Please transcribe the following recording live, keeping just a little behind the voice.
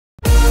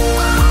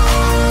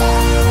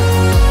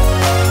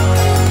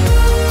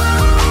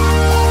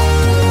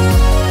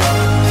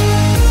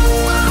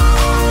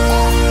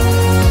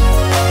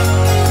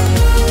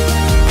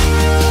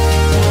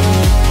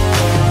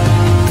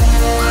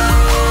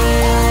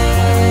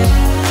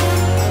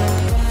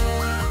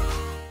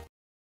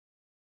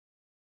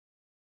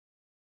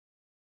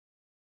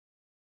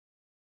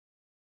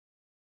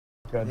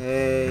Good.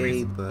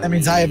 Hey, buddy. That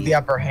means I have the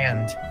upper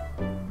hand.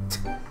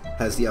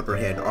 Has the upper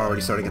hand, already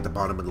starting at the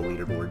bottom of the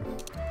leaderboard.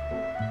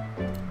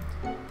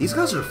 These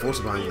guys are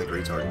falsifying like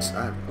retards.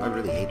 I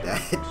really hate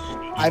that.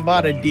 I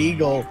bought a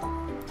deagle.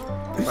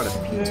 I bought a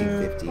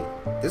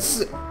P250.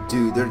 This is...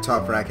 Dude, their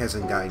top rack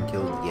hasn't gotten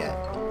killed yet.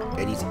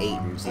 And he's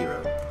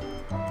 8-0.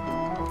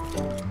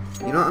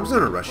 You know, I'm just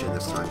gonna rush in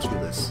this time. Screw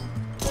this.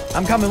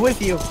 I'm coming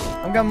with you.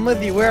 I'm coming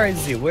with you. Where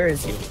is he? Where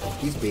is he?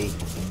 He's B.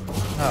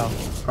 Oh.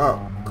 Oh,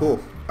 cool.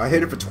 I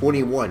hit it for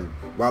 21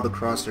 while the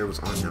crosshair was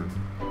on him.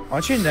 I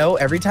want you to know,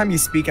 every time you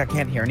speak, I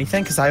can't hear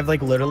anything because I have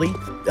like literally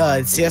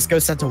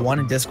CSGO set to 1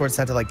 and Discord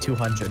set to like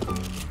 200.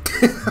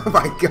 Oh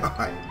my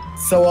god.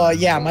 So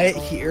yeah, my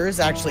ears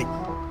actually.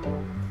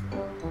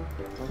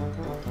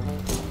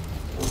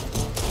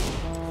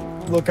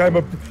 Look, I'm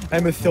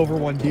a silver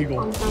 1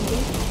 deagle.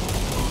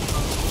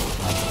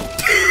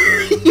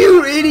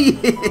 You idiot!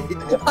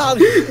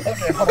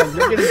 Okay, hold on.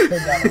 You're getting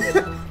turned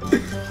down.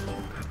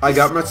 I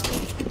got my.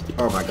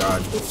 Oh my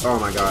god. Oh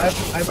my god.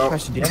 I have a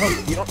question. Do you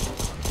have a? You don't.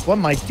 What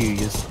mic do you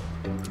use?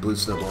 Blue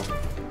snowball.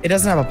 It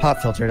doesn't have a pop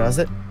filter, does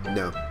it?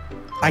 No.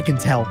 I can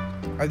tell.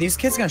 Are these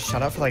kids gonna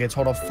shut up for like a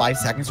total of 5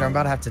 seconds, or I'm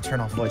about to have to turn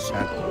off voice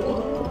chat?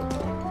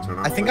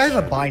 I think I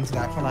have a bind to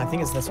that. Hold on, I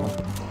think it's this one.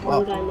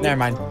 Oh, never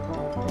mind.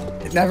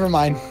 Never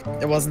mind.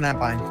 It wasn't that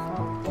bind.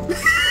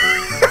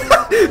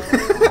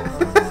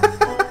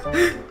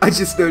 I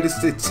just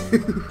noticed it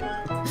too.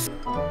 I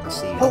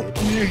see you. Oh,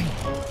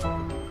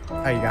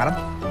 oh, you got him?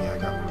 Yeah, I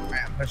got one.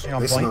 I'm pushing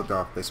on They point. smoked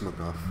off. They smoked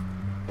off.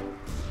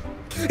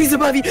 He's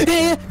above you.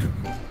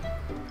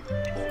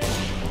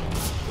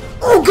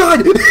 Oh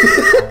god!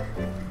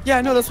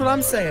 Yeah, no, that's what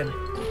I'm saying.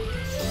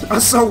 I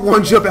saw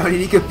one jump out and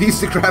he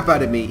confused the crap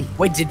out of me.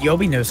 Wait, did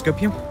Yobi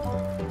no-scope you?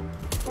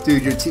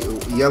 Dude, your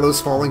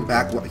yellow's falling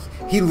back.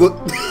 He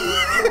looked.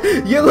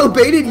 Yellow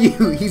baited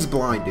you. He's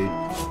blind, dude.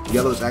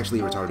 Yellow's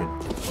actually retarded.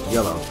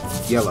 Yellow.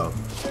 Yellow.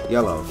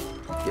 Yellow.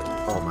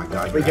 Oh my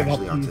god, you're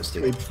actually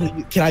autistic. Wait,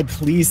 please, can I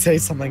please say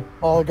something?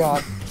 Oh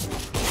god.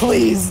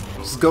 Please.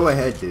 Just go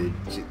ahead, dude.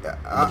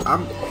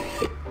 I'm.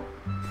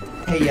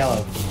 Hey,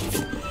 Yellow.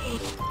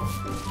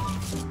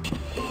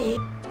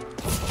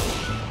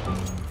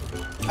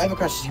 I have a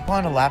question. You play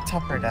on a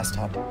laptop or a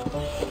desktop?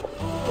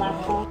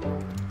 Laptop.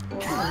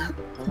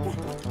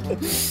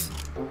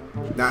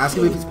 Now ask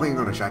him if he's playing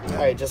on a trackpad.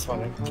 Alright, just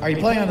wondering. Are you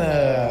playing on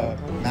a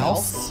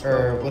mouse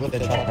or with the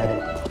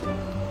trackpad?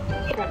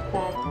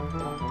 Trackpad.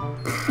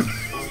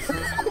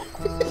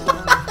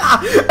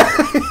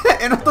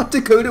 And I thought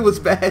Dakota was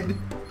bad.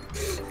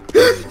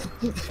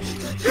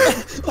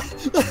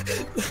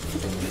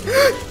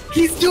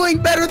 He's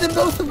doing better than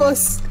both of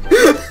us!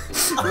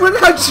 We're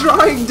not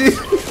trying, dude.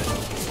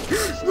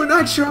 We're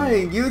not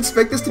trying. You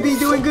expect us to be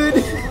doing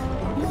good?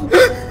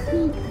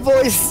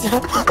 Voice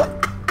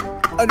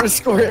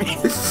underscore.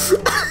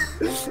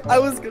 I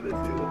was gonna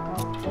do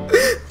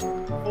it.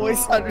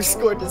 Voice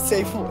underscore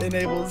disable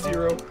enable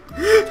 0.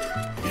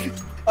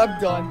 I'm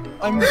done.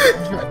 I'm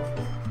done.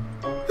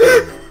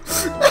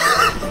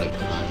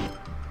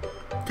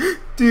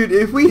 Dude,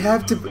 if we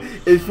have to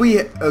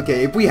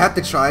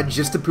try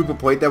just to prove a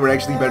point that we're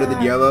actually better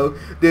than Yellow,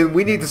 then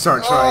we need to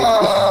start trying.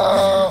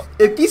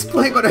 If he's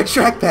playing on a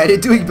trackpad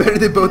and doing better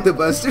than both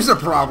of us, there's a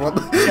problem.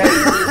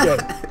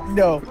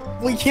 No,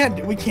 we can't.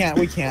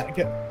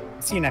 Okay.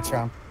 See you next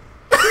round.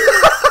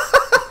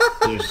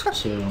 There's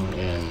 2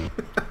 in.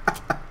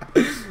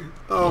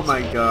 Oh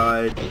my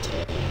god.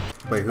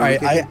 Wait, who?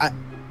 Alright,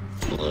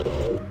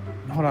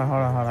 Hold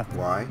on.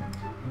 Why?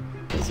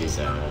 Because he's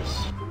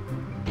ours.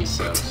 He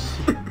sucks.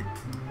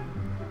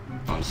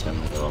 On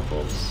some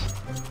levels.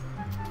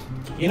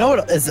 You know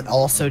what is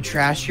also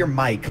trash? Your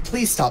mic.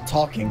 Please stop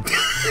talking.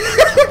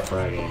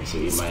 Friday, so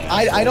eat my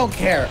I don't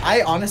care.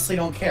 I honestly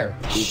don't care.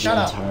 Shut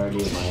up.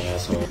 Entirety of my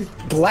asshole.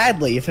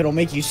 Gladly, if it'll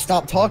make you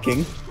stop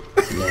talking.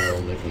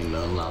 No, making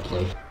no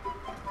loudly.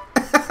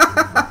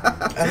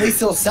 At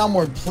least it'll sound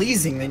more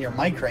pleasing than your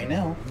mic right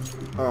now.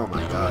 Oh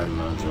my god. I'm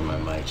not doing my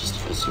mic just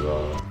to piss you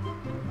off.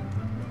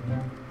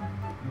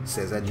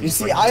 Says that You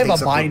see, I have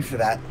a bind for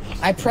that.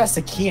 I press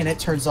a key and it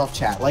turns off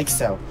chat, like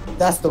so.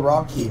 That's the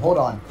wrong key. Hold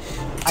on.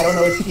 I don't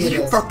know which key it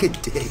You is. fucking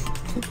dick.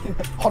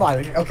 Hold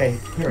on. Okay,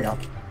 here we go.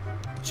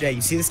 Jay,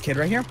 you see this kid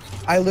right here?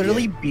 I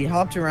literally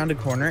B-hopped around a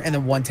corner and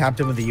then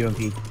one-tapped him with a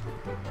UMP.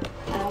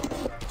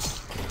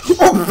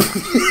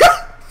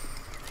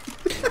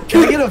 Can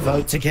we get a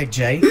vote to kick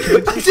Jay? Can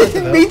we please start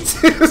the vote? Me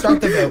too.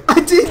 Start the vote. I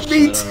didn't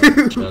mean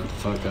to. Shut the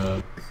fuck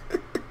up.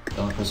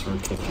 Don't press we're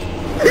kicking.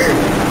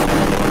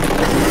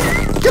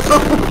 Oh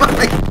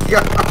my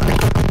god.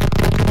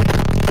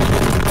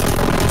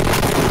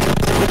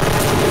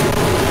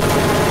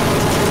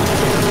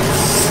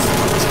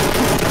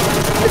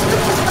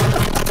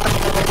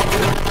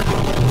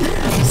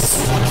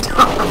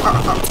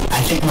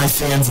 I think my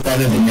fan's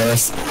better than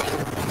yours.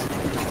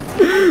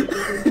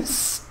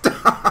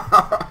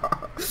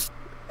 Stop.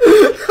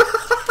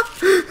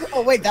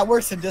 Oh wait, that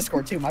works in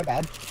Discord too, my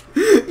bad.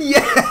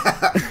 Yeah.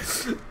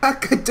 I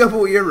could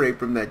double ear rape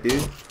from that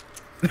dude.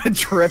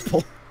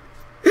 Triple.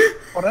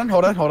 Hold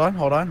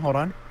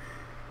on.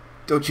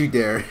 Don't you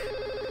dare.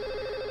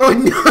 Oh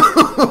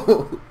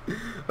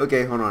no!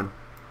 Okay, hold on.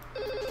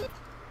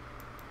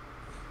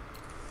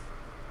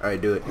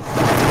 Alright, do it.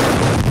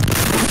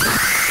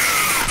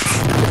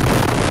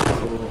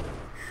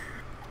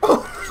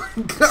 Oh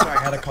my god! Sorry,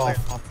 I had a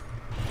cough.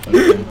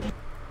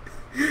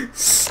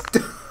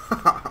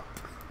 Stop!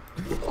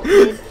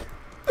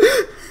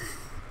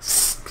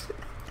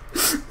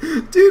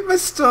 Dude, my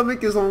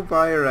stomach is on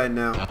fire right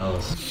now.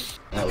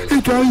 That was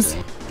Hey guys!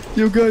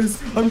 Yo guys,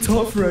 I'm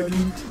top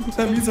fragging.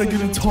 That means I get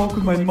to talk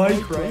with my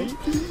mic, right?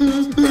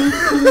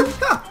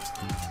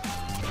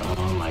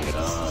 Oh my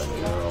god,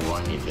 you're a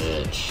whiny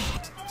bitch.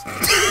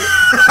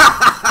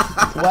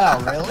 Wow,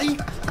 really?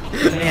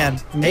 Man,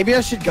 maybe I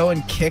should go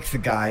and kick the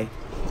guy.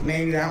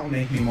 Maybe that will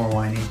make me more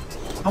whiny.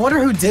 I wonder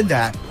who did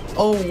that.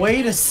 Oh,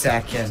 wait a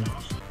second.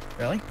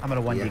 Really? I'm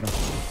gonna 1D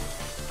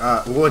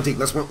him. One dig.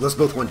 Let's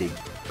both one dig.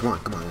 Come on.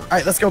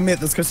 Alright, let's go mid.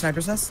 Let's go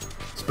sniper's nest.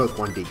 Let's both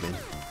one dig, man.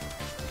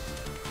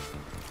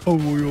 Oh,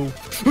 yo.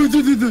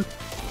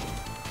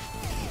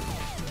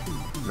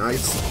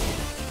 Nice.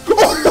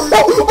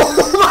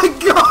 Oh my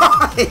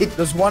god!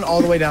 There's one all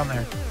the way down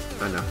there.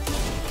 I know.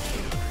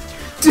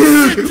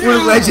 Dude, we're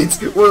legends.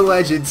 We're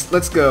legends.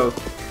 Let's go.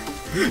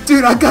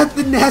 Dude, I got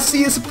the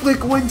nastiest flick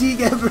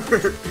 1D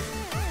ever.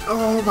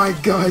 Oh my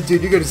god,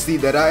 dude, you're gonna see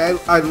that.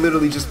 I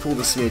literally just pulled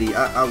a Smitty.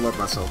 I love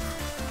myself.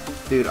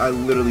 Dude, I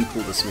literally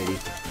pulled a Smitty.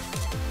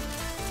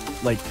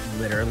 Like,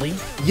 literally?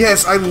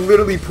 Yes, I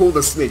literally pulled a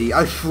Smitty.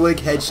 I flick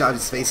headshot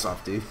his face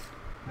off, dude.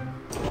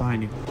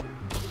 Behind you.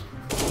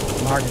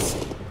 Marcus.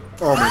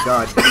 Oh my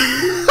god.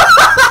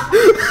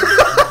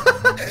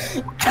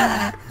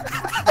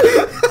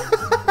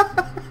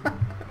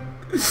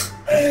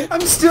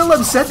 I'm still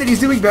upset that he's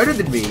doing better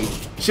than me.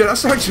 Should I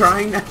start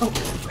trying now?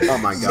 Oh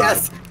my god.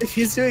 Yes, if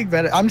he's doing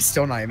better. I'm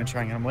still not even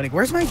trying. I'm winning.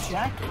 Where's my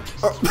jacket?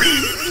 Oh.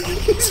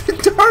 He's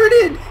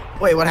retarded.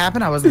 Wait, what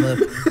happened? I wasn't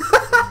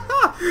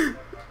listening.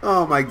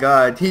 Oh my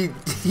god. He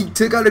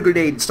took out a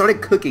grenade,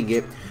 started cooking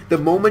it. The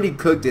moment he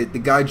cooked it, the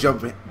guy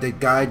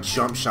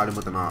jump shot him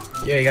with an op.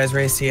 Yeah, you guys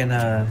ready to see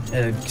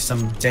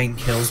some dang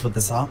kills with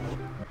this op?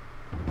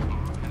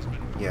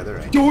 Yeah, they're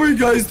right. Don't worry,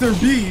 guys, they're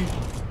B.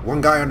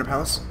 One guy under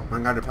palace.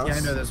 One guy under palace.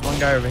 Yeah, I know. There's one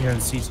guy over here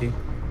in CT.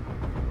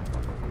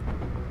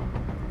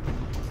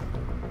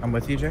 I'm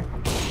with you, Jay.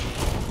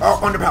 Oh,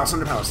 under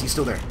palace. He's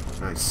still there.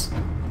 Nice.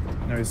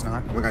 No, he's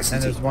not. One guy CT.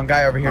 And there's one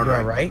guy over here to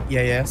our right.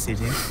 Yeah, CT.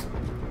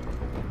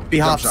 B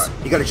Jump hops. shot.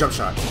 He got a jump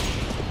shot.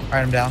 Alright,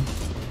 I'm down.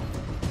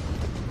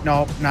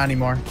 No, not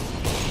anymore.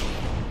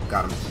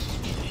 Got him.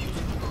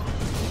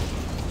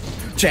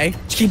 Jay,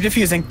 just keep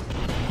defusing.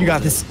 You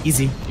got this.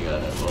 Easy. You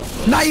got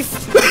it.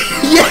 Knife!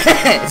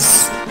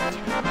 Yes!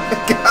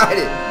 I got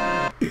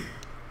it.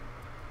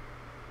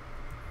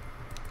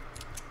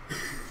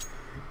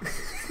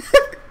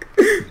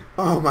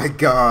 Oh my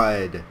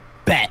god.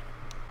 Bet.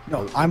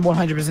 No, I'm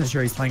 100%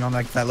 sure he's playing on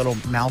like that little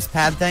mouse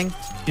pad thing.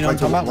 You know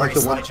Like what I'm talking about? like Where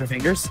the you one- slide your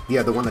fingers?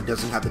 Yeah, the one that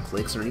doesn't have the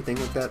clicks or anything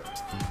like that.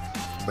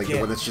 Like the Yeah.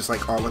 one that's just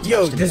like all attached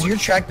Yo, in does one. your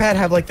trackpad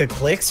have like the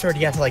clicks, or do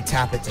you have to like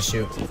tap it to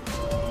shoot?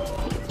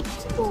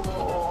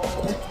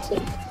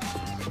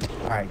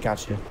 Alright,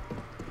 got you.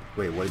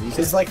 Wait, what did you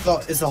say? Is like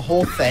the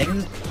whole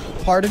thing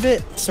part of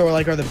it? So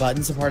like, are the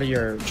buttons a part of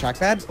your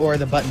trackpad, or are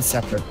the buttons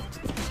separate?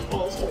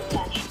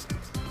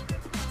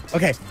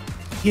 Okay,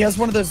 he has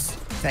one of those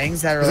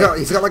things that are like,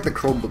 He's got like the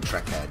Chromebook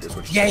trackpad, is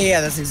what you're yeah, saying.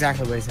 yeah, that's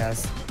exactly what he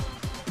has.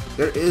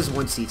 There is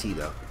one CT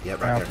though. Yeah, I'll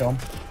right kill there.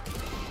 him.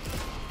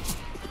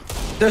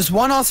 There's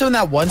one also in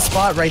that one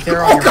spot right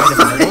there on your right in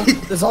the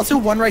middle. There's also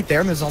one right there,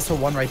 and there's also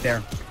one right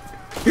there.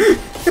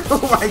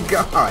 Oh my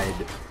god.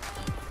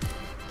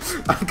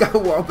 I got a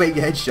wallbang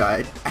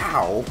headshot.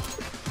 Ow.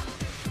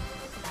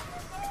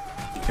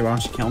 Okay, why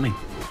don't you kill me?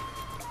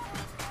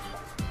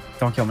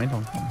 Don't kill me,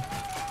 don't kill me.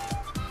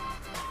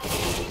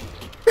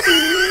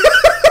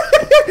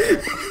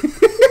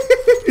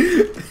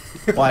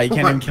 Why, you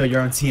can't even kill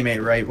your own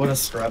teammate, right? What a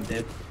scrub,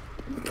 dude.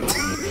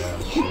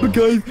 But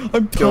guys,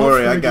 I'm top Don't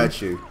worry, I fragging.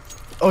 got you.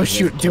 Oh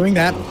shoot, doing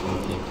that,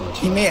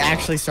 he may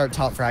actually start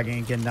top fragging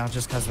again now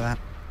just because of that.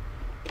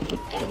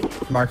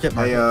 Mark it,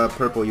 mark Hey, it.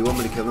 Purple, you want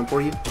me to kill him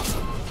for you?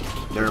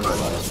 Never mind.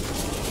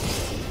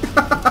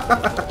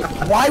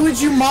 Why would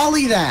you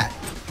molly that?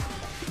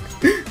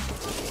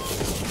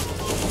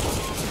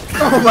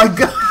 Oh my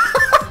god!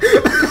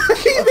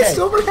 He's Okay,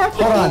 over half.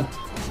 hold on.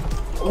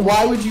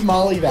 Why would you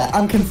molly that?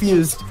 I'm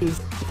confused.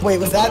 Wait,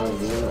 was that?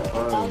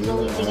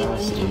 You're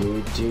ass,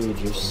 dude,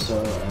 you're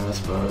so ass,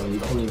 bro. You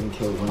couldn't even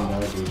kill one guy,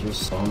 dude. You're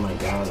so, oh my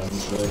god, I'm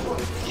sure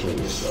kill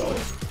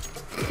yourself.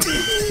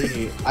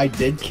 See, I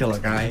did kill a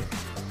guy.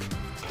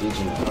 Did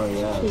you? Oh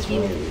yeah, that's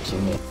right, your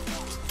teammate.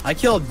 I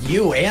killed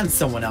you and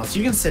someone else.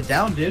 You can sit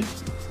down, dude.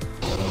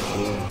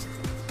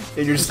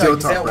 And you're Sorry, still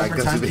can you say that top one right more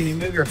because time? of Can you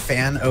me. move your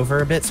fan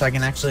over a bit so I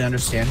can actually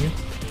understand you?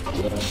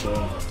 Yeah,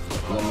 sure.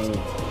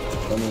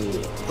 Let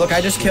me... Look,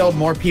 I just killed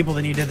more people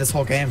than you did this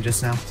whole game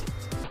just now.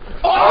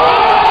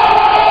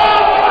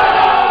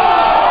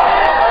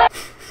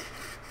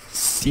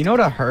 Do you know what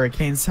a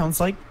hurricane sounds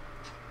like?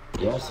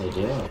 Yes, I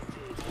do.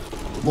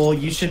 Well,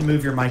 you should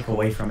move your mic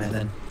away from it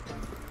then.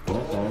 No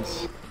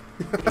thanks.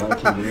 I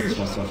can do this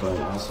myself right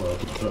now, so I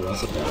can kill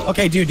less of that.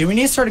 Okay, dude, do we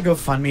need to start a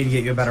GoFundMe to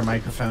get you a better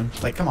microphone?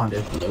 Like, come on,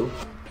 dude. Nope.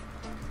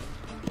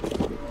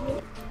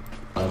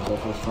 I play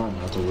for fun, I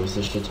have to waste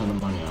a shit ton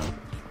of money on.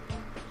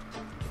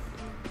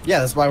 Yeah,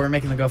 that's why we're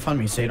making the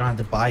GoFundMe, so you don't have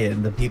to buy it,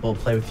 and the people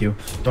who play with you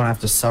don't have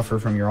to suffer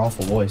from your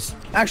awful voice.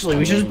 Actually,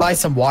 we should just buy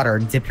some water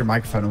and dip your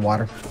microphone in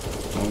water.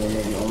 I mean,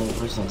 you're the only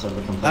person that's ever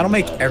complained. That'll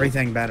make about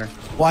everything better.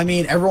 Well, I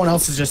mean, everyone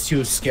else is just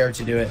too scared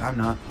to do it. I'm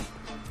not.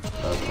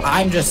 Okay.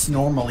 I'm just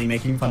normally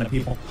making fun of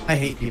people. I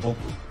hate people.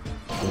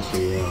 Good for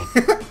you.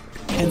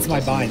 Hence my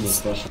Doesn't make you binds.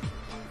 special.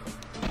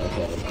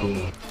 Okay,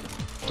 cool.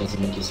 Doesn't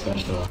make you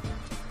special.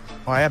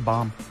 Oh, I have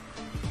bomb.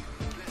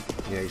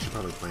 Yeah, you should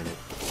probably plant it.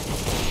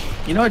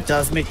 You know what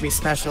does make me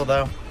special,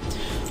 though?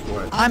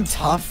 What? I'm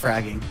tough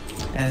fragging,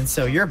 and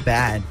so you're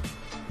bad.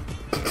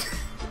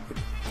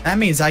 That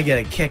means I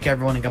get to kick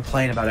everyone and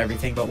complain about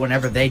everything, but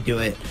whenever they do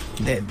it,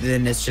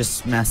 then it's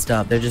just messed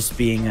up. They're just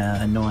being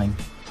annoying.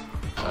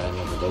 I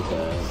never did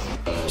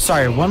that.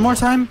 Sorry, one more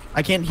time?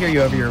 I can't hear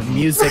you over your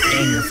music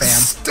and your fan.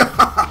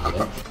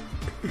 Stop!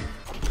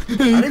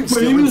 Hey,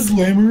 my name is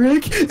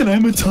Lamerick, and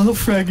I'm a tough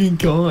fragging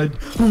god.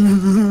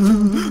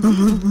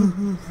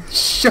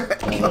 Shut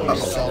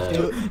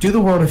up! Do the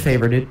world a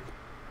favor, dude.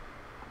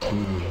 I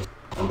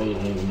bet you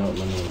don't even know what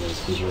my name is,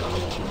 because you're on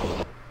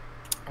that.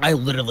 I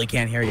literally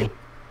can't hear you.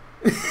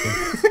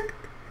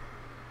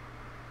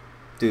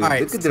 Dude, All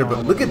right,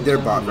 look at their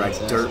bot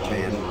right, dirt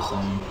man.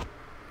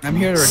 I'm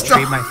here to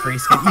retrieve my free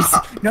skin.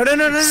 No.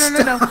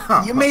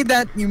 You made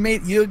that.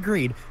 You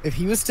agreed. If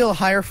he was still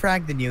higher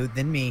frag than you,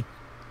 than me,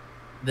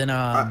 then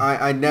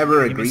I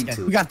never agreed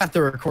to. We got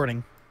the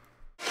recording.